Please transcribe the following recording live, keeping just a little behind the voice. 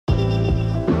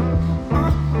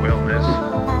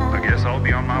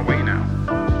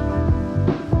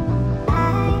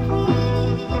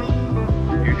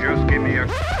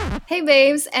Hey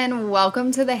babes, and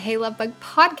welcome to the Hey Love Bug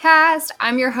podcast.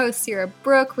 I'm your host, Sierra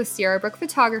Brooke with Sierra Brooke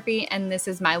Photography, and this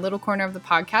is my little corner of the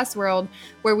podcast world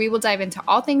where we will dive into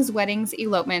all things weddings,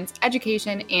 elopements,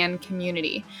 education, and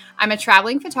community. I'm a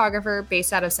traveling photographer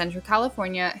based out of Central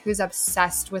California who's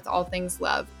obsessed with all things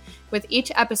love. With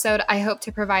each episode, I hope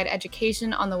to provide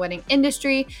education on the wedding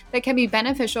industry that can be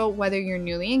beneficial whether you're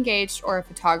newly engaged or a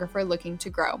photographer looking to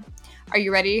grow. Are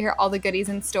you ready to hear all the goodies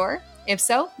in store? If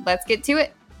so, let's get to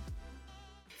it.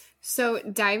 So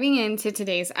diving into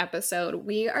today's episode,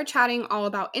 we are chatting all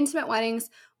about intimate weddings.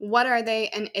 What are they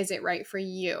and is it right for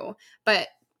you? But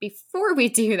before we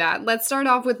do that, let's start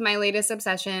off with my latest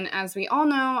obsession. As we all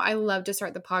know, I love to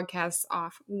start the podcast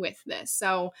off with this.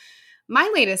 So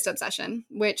my latest obsession,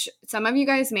 which some of you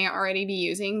guys may already be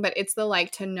using, but it's the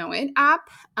Like to Know It app.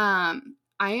 I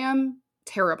am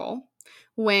terrible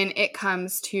when it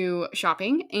comes to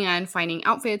shopping and finding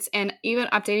outfits and even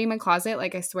updating my closet.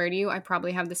 Like, I swear to you, I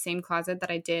probably have the same closet that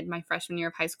I did my freshman year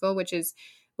of high school, which is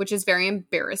very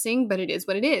embarrassing, but it is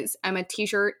what it is. I'm a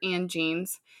t-shirt and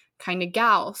jeans kind of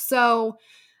gal. So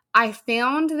I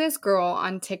found this girl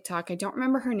on TikTok. I don't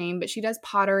remember her name, but she does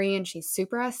pottery and she's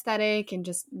super aesthetic and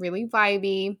just really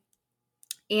vibey.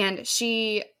 And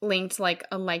she linked like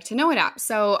a Like to Know It app.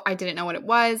 So I didn't know what it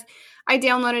was. I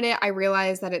downloaded it. I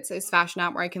realized that it's this fashion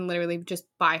app where I can literally just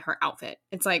buy her outfit.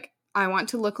 It's like, I want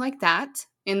to look like that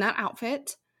in that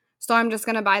outfit. So I'm just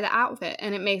going to buy the outfit.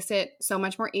 And it makes it so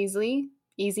much more easily,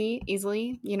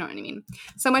 you know what I mean?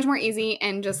 So much more easy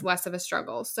and just less of a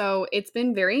struggle. So it's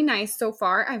been very nice so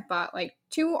far. I've bought like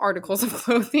 2 articles of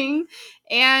clothing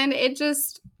and it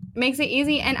just makes it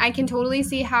easy. And I can totally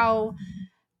see how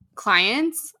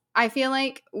clients, I feel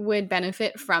like, would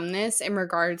benefit from this in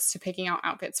regards to picking out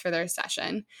outfits for their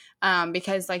session,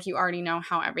 because like you already know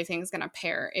how everything's going to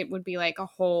pair. It would be like a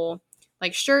whole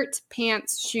like shirt,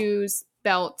 pants, shoes,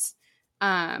 belt,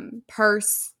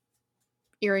 purse,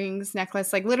 earrings,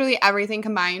 necklace, like literally everything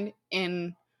combined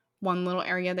in one little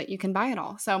area that you can buy it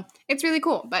all. So it's really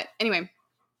cool. But anyway,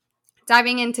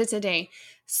 diving into today.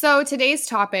 So today's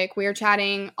topic, we are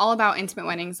chatting all about intimate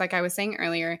weddings, like I was saying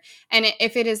earlier, and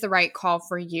if it is the right call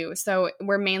for you. So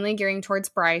we're mainly gearing towards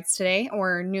brides today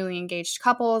or newly engaged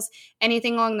couples,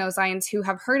 anything along those lines who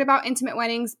have heard about intimate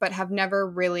weddings but have never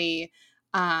really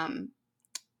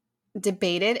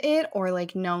debated it or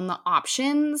like known the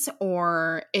options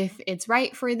or if it's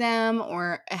right for them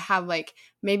or have like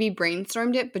maybe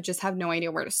brainstormed it but just have no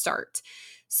idea where to start.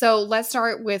 So let's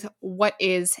start with what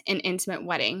is an intimate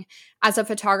wedding. As a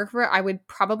photographer, I would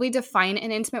probably define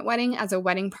an intimate wedding as a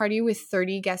wedding party with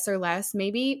 30 guests or less.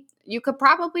 Maybe you could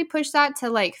probably push that to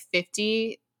like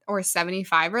 50 or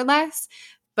 75 or less.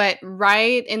 But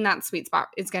right in that sweet spot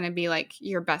is going to be like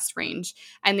your best range.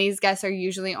 And these guests are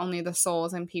usually only the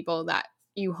souls and people that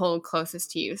you hold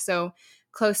closest to you. So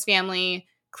close family,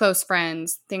 close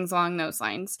friends, things along those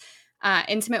lines.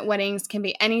 Intimate weddings can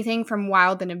be anything from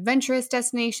wild and adventurous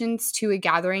destinations to a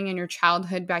gathering in your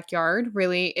childhood backyard.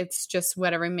 Really, it's just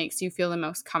whatever makes you feel the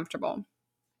most comfortable.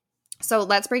 So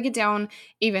let's break it down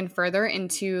even further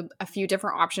into a few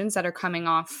different options that are coming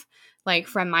off like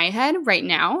from my head right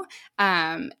now,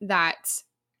 that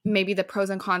maybe the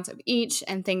pros and cons of each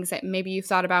and things that maybe you've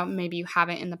thought about, maybe you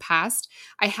haven't in the past.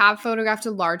 I have photographed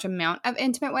a large amount of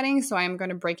intimate weddings, so I'm going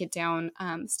to break it down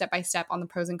step by step on the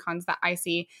pros and cons that I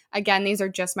see. Again, these are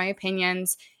just my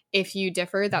opinions. If you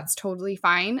differ, that's totally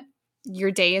fine. Your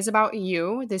day is about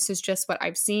you. This is just what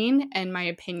I've seen and my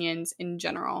opinions in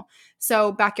general.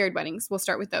 So backyard weddings, we'll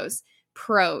start with those.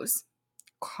 Pros,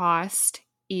 cost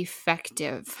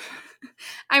effective.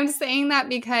 I'm saying that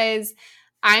because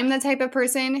I'm the type of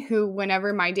person who,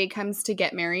 whenever my day comes to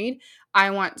get married,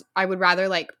 I would rather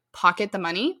like pocket the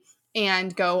money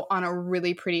and go on a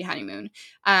really pretty honeymoon.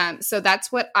 So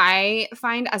that's what I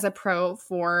find as a pro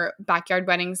for backyard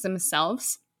weddings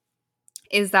themselves,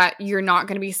 is that you're not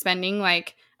going to be spending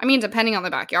like, I mean, depending on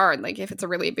the backyard, like if it's a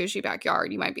really bougie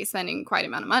backyard, you might be spending quite an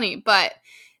amount of money, but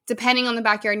depending on the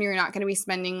backyard, you're not going to be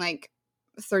spending like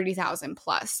 $30,000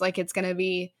 plus. Like it's going to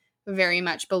be very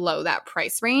much below that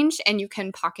price range, and you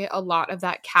can pocket a lot of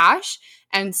that cash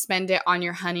and spend it on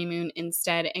your honeymoon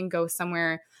instead and go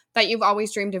somewhere that you've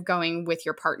always dreamed of going with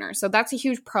your partner. So that's a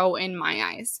huge pro in my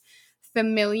eyes.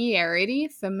 Familiarity,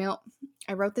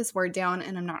 I wrote this word down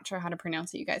and I'm not sure how to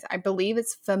pronounce it, you guys. I believe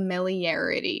it's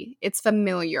familiarity. It's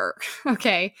familiar,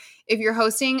 okay? If you're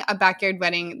hosting a backyard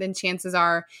wedding, then chances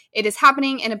are it is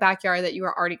happening in a backyard that you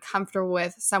are already comfortable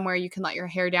with, somewhere you can let your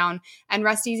hair down and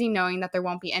rest easy knowing that there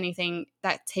won't be anything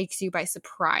that takes you by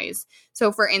surprise.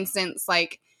 So for instance,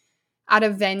 like at a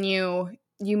venue,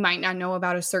 you might not know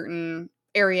about a certain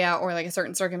area or like a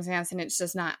certain circumstance and it's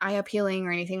just not eye appealing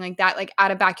or anything like that, like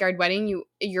at a backyard wedding,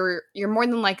 you're more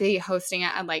than likely hosting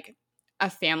it at like a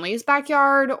family's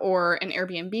backyard or an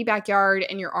Airbnb backyard,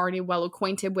 and you're already well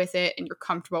acquainted with it and you're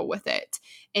comfortable with it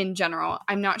in general.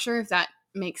 I'm not sure if that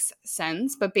makes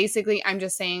sense, but basically I'm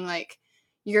just saying like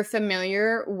you're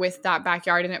familiar with that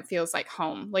backyard and it feels like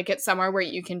home. Like it's somewhere where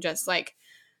you can just like,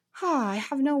 I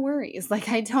have no worries. Like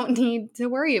I don't need to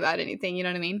worry about anything. You know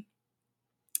what I mean?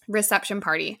 Reception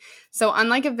party. So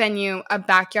unlike a venue, a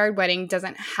backyard wedding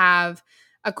doesn't have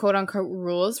a quote unquote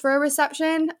rules for a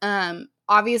reception.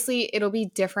 Obviously it'll be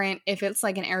different if it's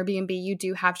like an Airbnb. You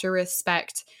do have to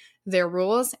respect their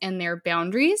rules and their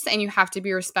boundaries, and you have to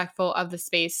be respectful of the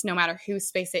space no matter whose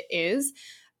space it is.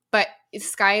 But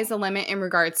sky is the limit in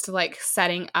regards to like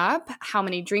setting up how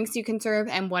many drinks you can serve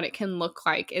and what it can look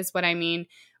like is what I mean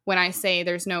when I say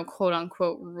there's no quote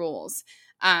unquote rules.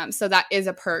 So that is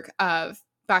a perk of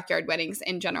backyard weddings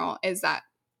in general, is that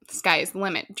sky is the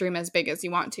limit. Dream as big as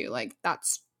you want to. Like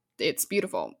it's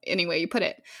beautiful any way you put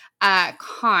it.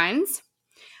 Cons.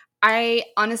 I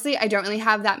don't really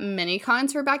have that many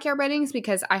cons for backyard weddings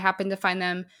because I happen to find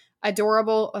them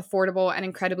adorable, affordable, and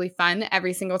incredibly fun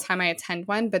every single time I attend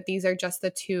one. But these are just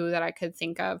the two that I could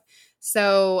think of.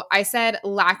 So I said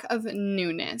lack of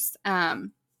newness.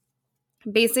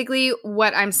 Basically,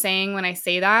 what I'm saying when I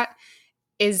say that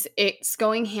is it's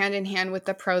going hand in hand with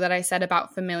the pro that I said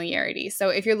about familiarity. So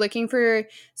if you're looking for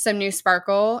some new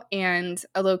sparkle and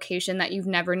a location that you've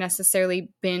never necessarily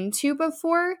been to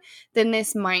before, then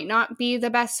this might not be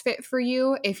the best fit for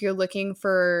you. If you're looking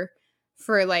for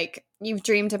like you've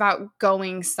dreamed about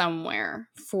going somewhere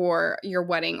for your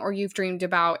wedding, or you've dreamed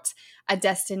about a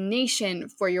destination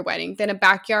for your wedding, then a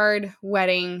backyard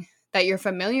wedding that you're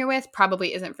familiar with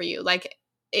probably isn't for you. Like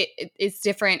it's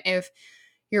different if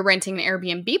you're renting an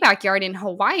Airbnb backyard in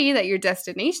Hawaii that you're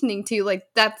destinationing to, like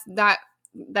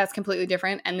that's completely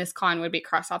different. And this con would be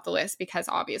crossed off the list because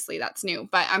obviously that's new.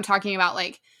 But I'm talking about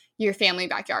like your family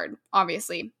backyard.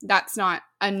 Obviously, that's not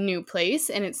a new place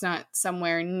and it's not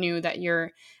somewhere new that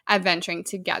you're adventuring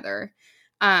together.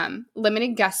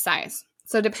 Limited guest size.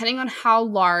 So depending on how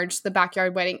large the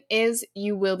backyard wedding is,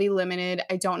 you will be limited.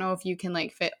 I don't know if you can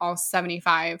like fit all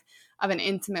 75 of an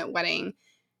intimate wedding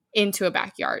into a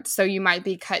backyard. So you might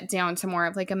be cut down to more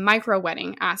of like a micro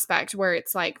wedding aspect where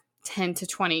it's like 10 to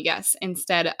 20 guests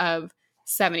instead of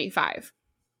 75.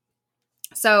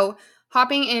 So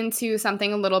hopping into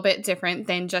something a little bit different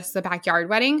than just the backyard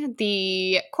wedding,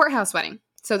 the courthouse wedding.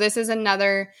 So this is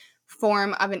another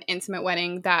form of an intimate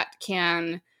wedding that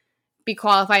can be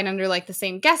qualified under like the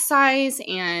same guest size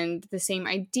and the same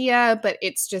idea, but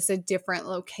it's just a different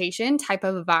location type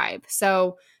of vibe.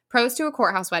 So pros to a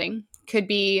courthouse wedding could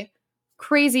be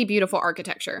crazy beautiful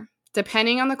architecture.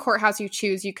 Depending on the courthouse you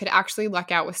choose, you could actually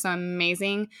luck out with some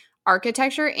amazing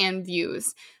architecture and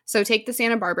views. So take the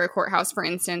Santa Barbara courthouse, for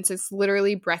instance. It's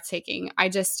literally breathtaking. I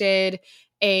just did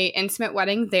a intimate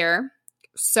wedding there.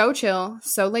 So chill,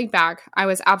 so laid back. I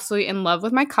was absolutely in love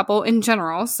with my couple in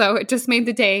general, so it just made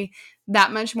the day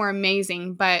that much more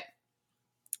amazing. But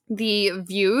the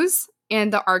views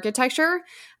and the architecture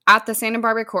at the Santa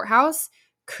Barbara courthouse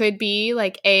could be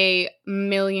like $1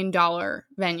 million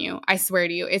venue. I swear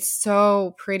to you. It's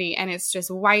so pretty and it's just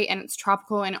white and it's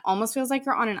tropical and it almost feels like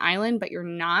you're on an island, but you're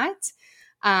not.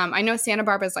 I know Santa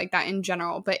Barbara is like that in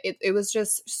general, but it was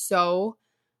just so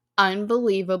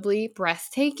unbelievably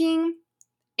breathtaking.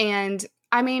 And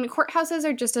I mean, courthouses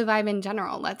are just a vibe in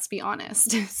general, let's be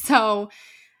honest. So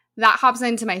that hops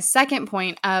into my second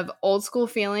point of old school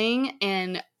feeling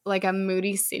and like a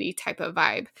Moody City type of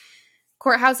vibe.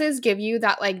 Courthouses give you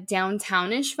that like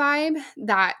downtownish vibe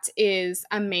that is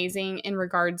amazing in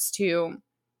regards to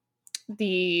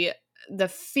the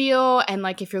feel, and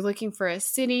like if you're looking for a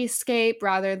cityscape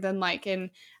rather than like an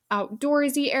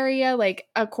outdoorsy area, like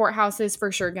a courthouse is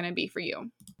for sure going to be for you.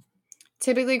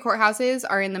 Typically, courthouses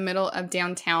are in the middle of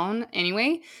downtown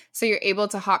anyway, so you're able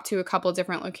to hop to a couple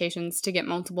different locations to get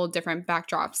multiple different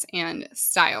backdrops and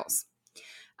styles.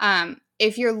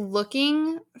 If you're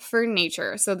looking for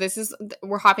nature, so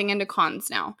we're hopping into cons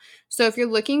now. So if you're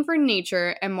looking for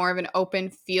nature and more of an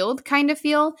open field kind of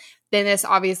feel, then this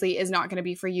obviously is not going to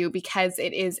be for you because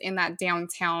it is in that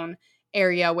downtown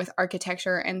area with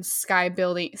architecture and sky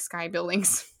buildings,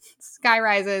 sky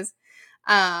rises,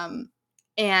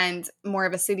 and more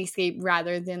of a cityscape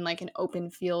rather than like an open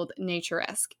field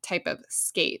nature-esque type of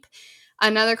scape.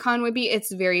 Another con would be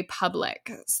it's very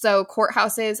public. So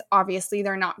courthouses, obviously,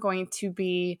 they're not going to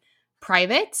be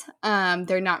private.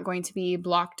 They're not going to be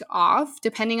blocked off,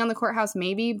 depending on the courthouse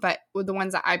maybe, but with the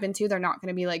ones that I've been to, they're not going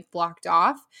to be like blocked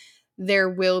off. there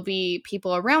will be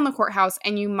people around the courthouse,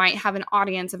 and you might have an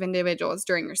audience of individuals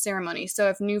during your ceremony. So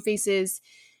if new faces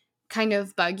kind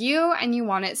of bug you and you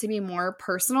want it to be more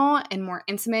personal and more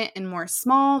intimate and more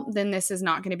small, then this is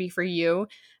not going to be for you.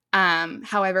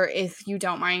 However, if you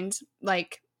don't mind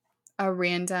like a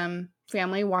random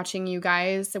family watching you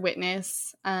guys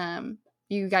witness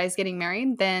you guys getting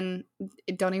married, then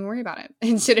don't even worry about it.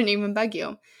 It shouldn't even bug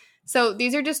you. So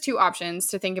these are just two options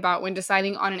to think about when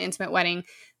deciding on an intimate wedding.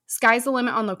 Sky's the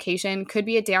limit on location. Could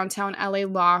be a downtown LA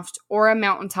loft or a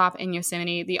mountaintop in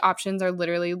Yosemite. The options are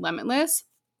literally limitless.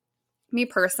 Me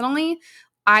personally,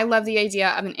 I love the idea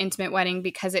of an intimate wedding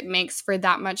because it makes for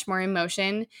that much more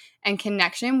emotion and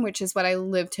connection, which is what I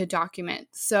live to document.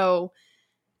 So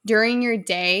during your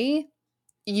day,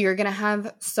 you're going to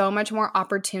have so much more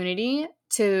opportunity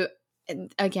to,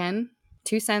 again,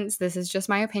 2 cents, this is just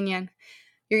my opinion.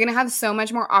 You're going to have so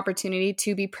much more opportunity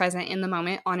to be present in the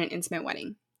moment on an intimate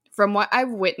wedding. From what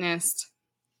I've witnessed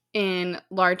in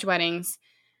large weddings,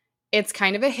 it's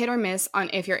kind of a hit or miss on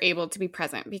if you're able to be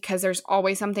present because there's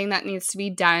always something that needs to be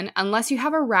done unless you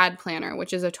have a rad planner,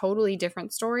 which is a totally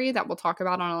different story that we'll talk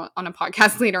about on a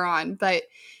podcast later on. But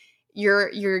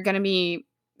you're going to be,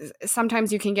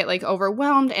 sometimes you can get like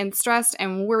overwhelmed and stressed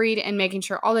and worried and making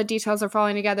sure all the details are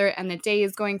falling together and the day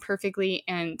is going perfectly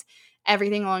and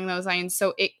everything along those lines.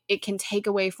 So it can take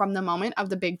away from the moment of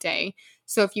the big day.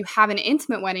 So if you have an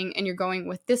intimate wedding and you're going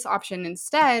with this option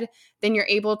instead, then you're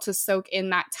able to soak in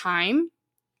that time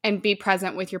and be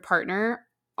present with your partner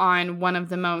on one of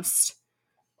the most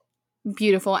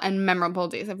beautiful and memorable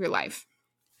days of your life.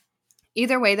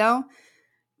 Either way though,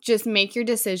 just make your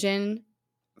decision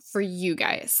for you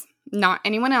guys, not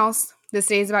anyone else. This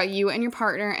day is about you and your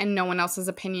partner and no one else's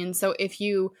opinion. So if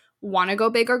you want to go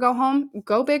big or go home,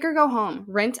 go big or go home.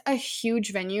 Rent a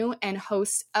huge venue and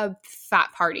host a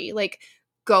fat party. Like,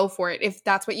 go for it. If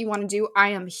that's what you want to do, I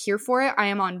am here for it. I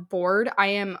am on board. I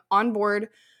am on board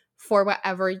for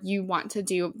whatever you want to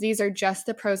do. These are just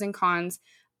the pros and cons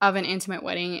of an intimate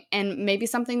wedding and maybe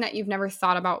something that you've never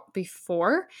thought about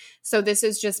before. So this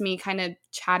is just me kind of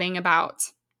chatting about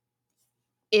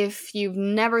if you've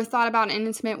never thought about an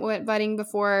intimate wedding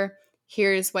before,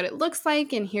 here's what it looks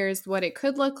like and here's what it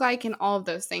could look like and all of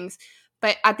those things.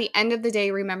 But at the end of the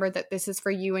day, remember that this is for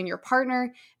you and your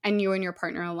partner and you and your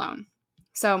partner alone.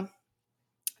 So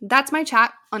that's my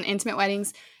chat on intimate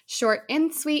weddings, short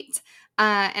and sweet.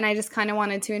 And I just kind of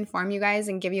wanted to inform you guys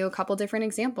and give you a couple different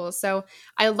examples. So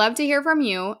I'd love to hear from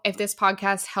you if this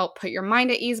podcast helped put your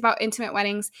mind at ease about intimate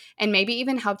weddings and maybe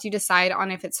even helped you decide on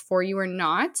if it's for you or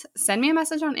not. Send me a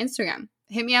message on Instagram.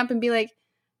 Hit me up and be like,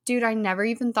 dude, I never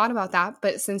even thought about that.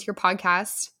 But since your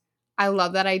podcast, I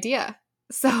love that idea.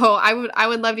 So I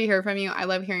would love to hear from you. I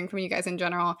love hearing from you guys in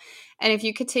general. And if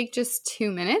you could take just 2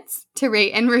 minutes to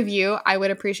rate and review, I would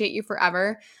appreciate you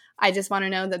forever. I just want to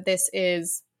know that this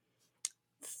is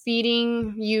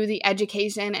feeding you the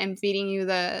education and feeding you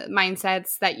the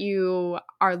mindsets that you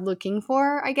are looking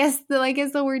for, I guess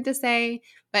is the word to say.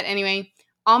 But anyway,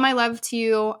 all my love to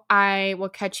you. I will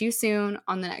catch you soon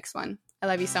on the next one. I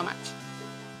love you so much.